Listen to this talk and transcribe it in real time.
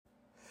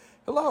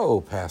Hello,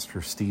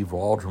 Pastor Steve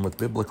Waldron with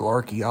Biblical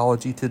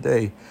Archaeology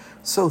today.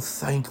 So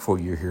thankful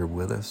you're here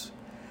with us,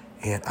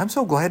 and I'm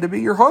so glad to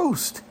be your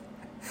host.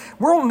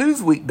 We're on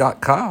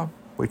Newsweek.com,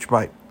 which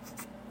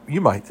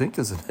you might think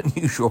is an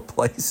unusual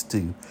place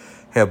to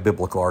have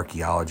biblical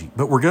archaeology,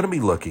 but we're going to be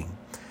looking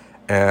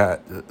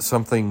at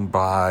something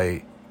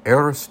by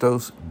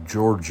Aristos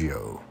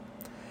Georgiou,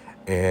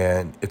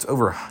 and it's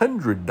over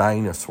 100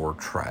 dinosaur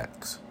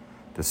tracks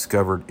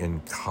discovered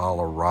in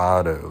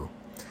Colorado.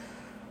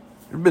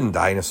 There have been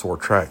dinosaur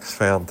tracks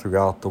found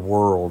throughout the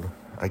world.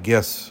 I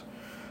guess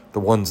the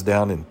ones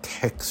down in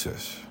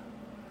Texas,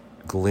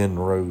 Glen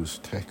Rose,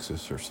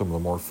 Texas, are some of the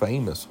more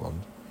famous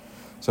ones.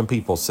 Some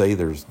people say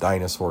there's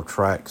dinosaur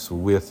tracks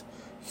with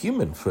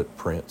human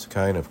footprints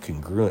kind of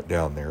congruent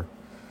down there.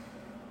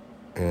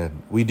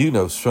 And we do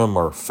know some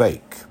are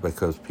fake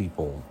because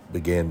people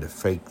began to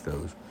fake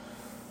those.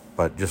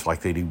 But just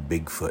like they do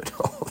Bigfoot,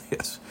 all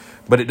this.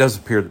 But it does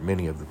appear that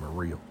many of them are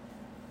real.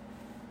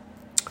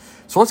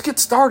 So let's get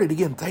started.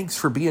 Again, thanks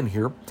for being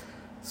here.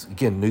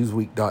 Again,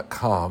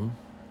 Newsweek.com.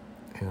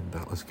 And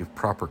let's give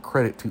proper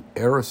credit to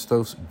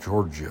Aristos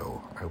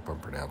Georgiou. I hope I'm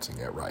pronouncing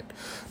that right.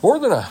 More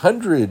than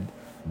 100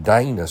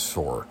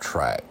 dinosaur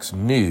tracks,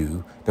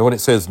 new. Now, when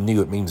it says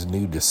new, it means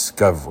new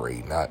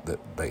discovery, not that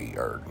they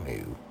are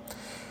new.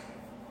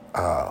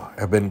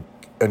 Have been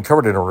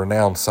uncovered in a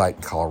renowned site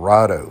in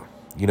Colorado.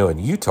 You know, in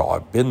Utah,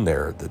 I've been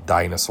there, the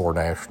Dinosaur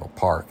National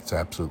Park. It's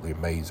absolutely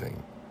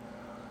amazing.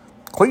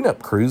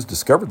 Cleanup crews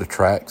discovered the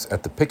tracks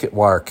at the Picket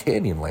Wire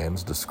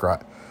Canyonlands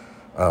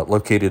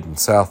located in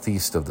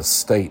southeast of the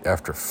state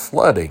after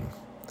flooding,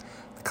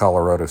 the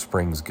Colorado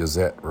Springs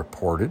Gazette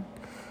reported,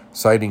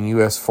 citing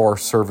U.S.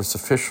 Forest Service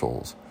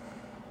officials.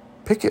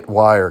 Picket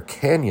Wire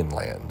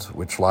Canyonlands,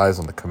 which lies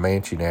on the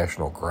Comanche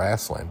National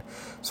Grassland,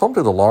 is home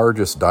to the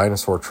largest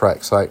dinosaur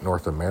track site in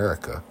North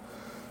America,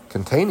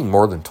 containing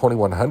more than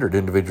 2,100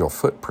 individual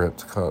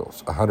footprints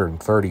across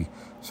 130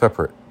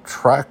 separate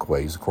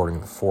trackways, according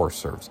to the Forest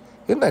Service.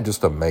 Isn't that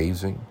just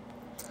amazing?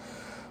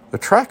 The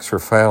tracks are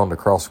found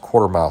across a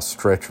quarter-mile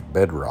stretch of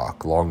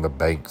bedrock along the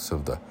banks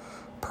of the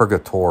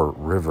Purgatoire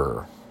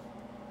River.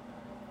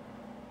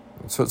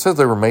 So it says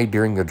they were made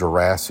during the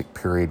Jurassic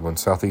period when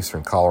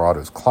southeastern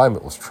Colorado's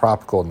climate was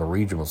tropical and the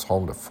region was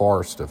home to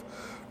forests of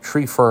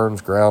tree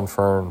ferns, ground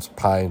ferns,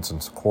 pines,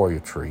 and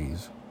sequoia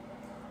trees.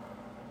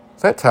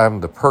 At that time,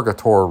 the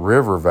Purgatoire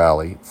River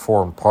Valley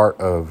formed part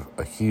of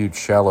a huge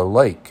shallow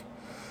lake.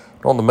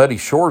 On the muddy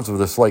shores of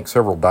this lake,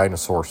 several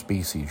dinosaur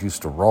species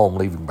used to roam,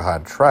 leaving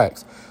behind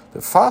tracks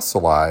that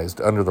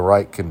fossilized under the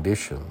right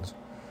conditions,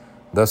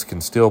 thus can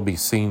still be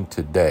seen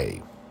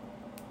today.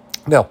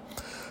 Now,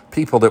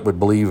 people that would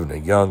believe in a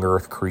young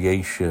earth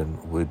creation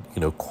would,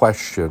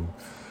 question.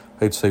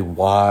 They'd say,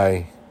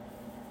 why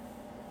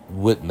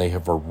wouldn't they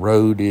have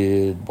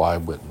eroded? Why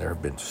wouldn't there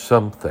have been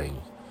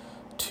something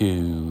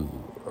to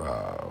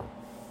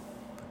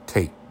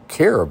take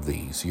care of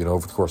these,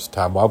 over the course of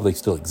time? Why would they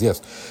still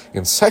exist?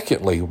 And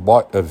secondly,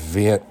 what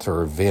events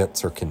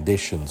or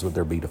conditions would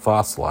there be to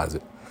fossilize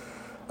it,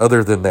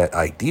 other than that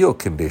ideal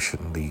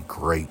condition, the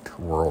great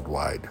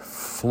worldwide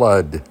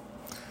flood?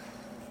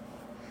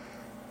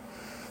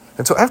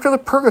 And so after the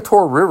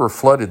Purgatoire River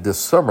flooded this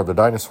summer, the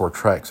dinosaur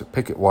tracks at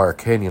Picket Wire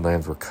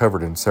Canyonlands were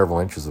covered in several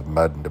inches of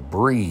mud and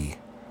debris.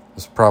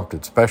 This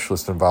prompted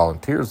specialists and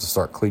volunteers to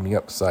start cleaning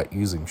up the site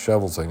using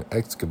shovels and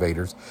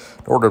excavators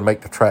in order to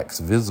make the tracks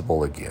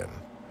visible again.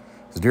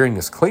 It was during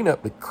this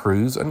cleanup that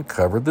crews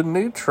uncovered the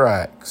new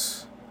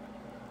tracks.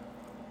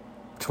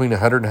 Between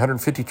 100 and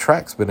 150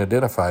 tracks have been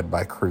identified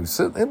by crews.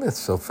 Isn't this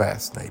so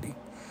fascinating?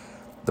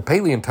 The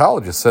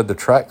paleontologists said the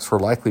tracks were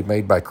likely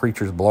made by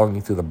creatures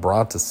belonging to the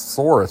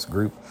Brontosaurus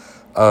group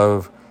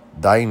of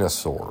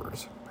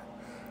dinosaurs.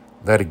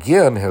 That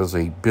again has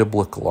a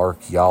biblical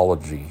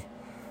archaeology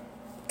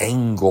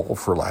angle,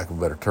 for lack of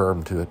a better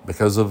term, to it,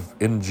 because of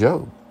in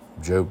Job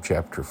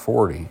chapter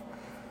 40,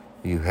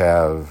 you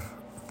have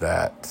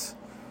that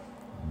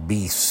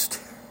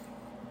beast,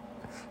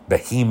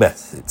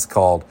 behemoth it's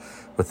called,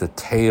 with a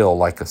tail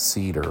like a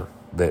cedar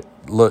that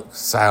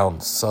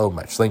sounds so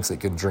much, thinks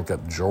it can drink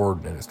up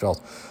Jordan in its jaws,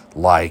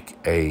 like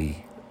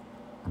a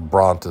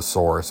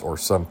brontosaurus or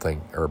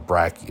something, or a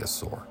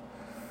brachiosaur.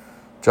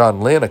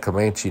 John Lynn, a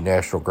Comanche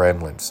National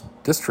Grasslands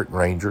district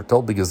ranger,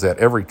 told the Gazette,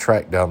 every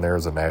track down there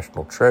is a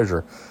national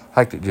treasure.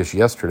 Hiked it just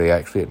yesterday,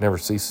 actually. It never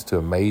ceases to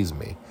amaze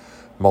me.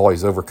 I'm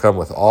always overcome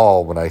with awe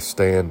when I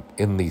stand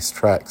in these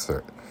tracks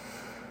that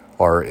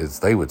are, as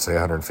they would say,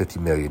 150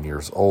 million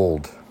years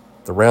old.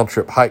 The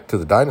round-trip hike to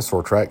the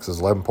dinosaur tracks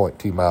is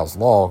 11.2 miles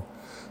long,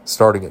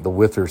 starting at the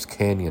Withers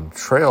Canyon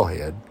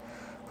trailhead.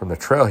 From the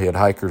trailhead,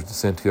 hikers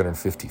descend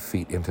 250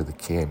 feet into the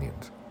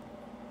canyons.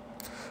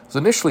 It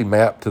was initially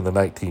mapped in the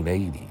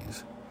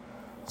 1980s.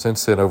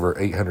 Since then, over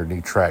 800 new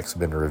tracks have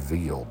been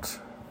revealed,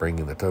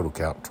 bringing the total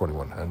count to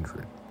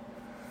 2,100.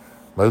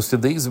 Most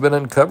of these have been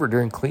uncovered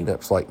during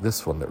cleanups like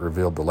this one that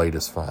revealed the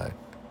latest find.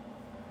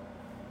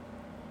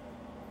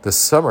 This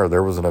summer,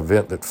 there was an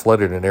event that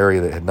flooded an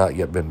area that had not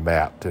yet been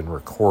mapped and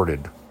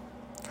recorded.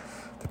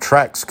 The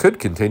Tracks could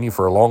continue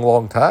for a long,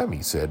 long time,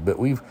 he said, but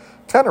we've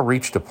kind of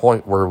reached a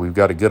point where we've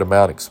got a good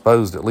amount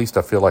exposed. At least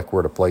I feel like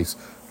we're at a place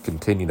to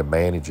continue to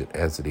manage it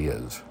as it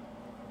is.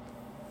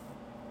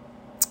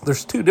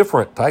 There's two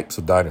different types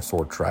of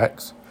dinosaur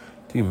tracks,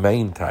 two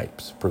main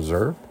types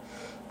preserved.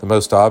 The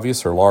most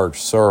obvious are large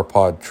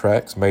sauropod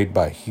tracks made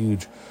by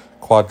huge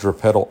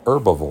quadrupedal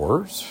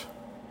herbivores,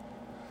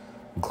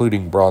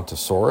 including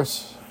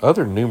Brontosaurus.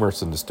 Other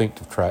numerous and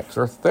distinctive tracks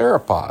are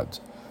theropods,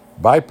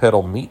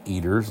 bipedal meat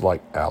eaters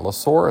like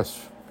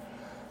Allosaurus.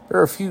 There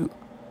are a few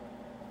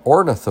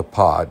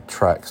ornithopod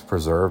tracks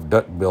preserved,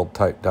 duck-billed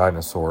type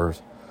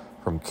dinosaurs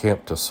from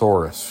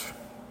Camptosaurus.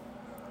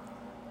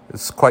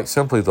 It's quite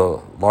simply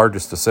the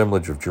largest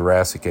assemblage of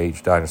Jurassic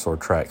Age dinosaur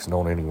tracks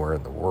known anywhere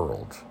in the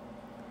world.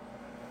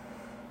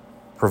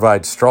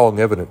 Provides strong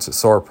evidence that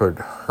sauropod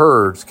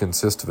herds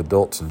consist of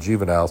adults and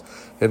juveniles,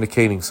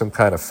 indicating some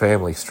kind of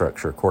family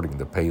structure according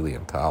to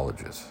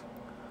paleontologists.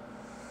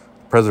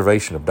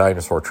 Preservation of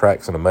dinosaur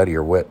tracks in a muddy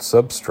or wet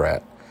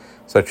substrate,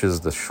 such as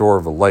the shore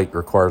of a lake,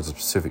 requires a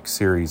specific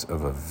series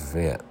of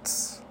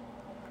events.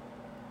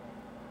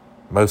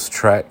 Most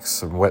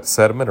tracks in wet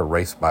sediment are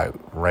erased by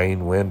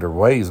rain, wind, or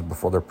waves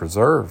before they're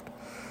preserved.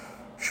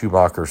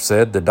 Schumacher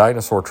said the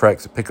dinosaur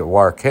tracks at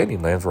Pickett-Wire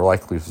Canyonlands were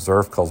likely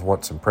preserved because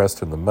once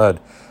impressed in the mud,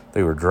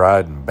 they were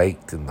dried and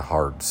baked in the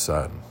hard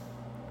sun.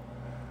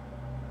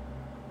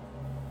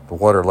 The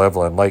water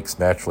level in lakes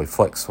naturally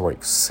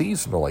fluctuates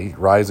seasonally,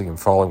 rising and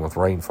falling with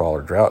rainfall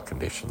or drought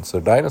conditions.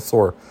 So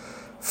dinosaur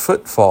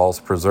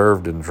footfalls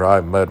preserved in dry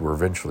mud were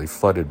eventually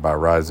flooded by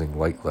rising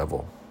lake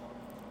level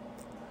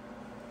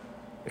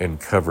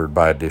and covered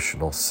by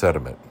additional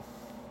sediment.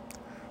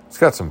 It's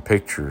got some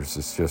pictures.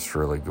 It's just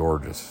really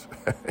gorgeous.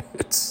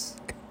 It's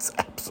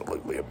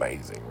absolutely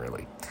amazing,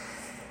 really.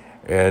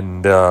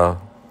 And, as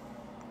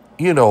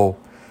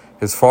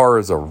far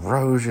as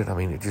erosion, I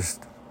mean,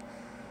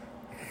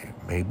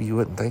 maybe you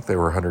wouldn't think they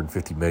were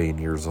 150 million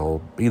years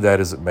old. Be that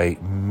as it may,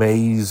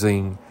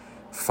 amazing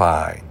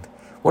find.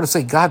 I want to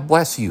say God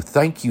bless you.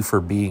 Thank you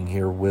for being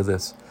here with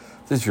us.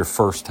 If this is your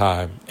first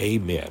time,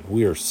 amen.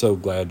 We are so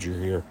glad you're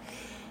here.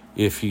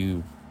 If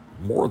you,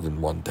 more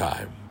than one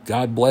time,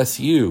 God bless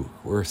you.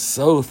 We're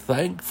so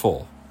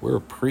thankful. We're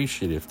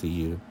appreciative to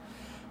you.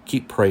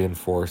 Keep praying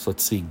for us.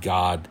 Let's see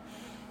God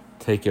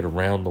take it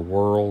around the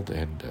world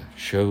and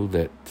show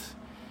that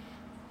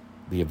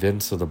the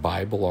events of the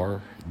Bible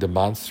are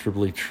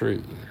demonstrably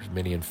true. There's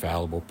many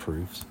infallible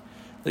proofs.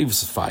 Leave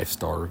us a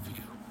 5-star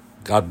review.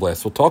 God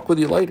bless. We'll talk with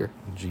you later.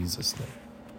 In Jesus' name.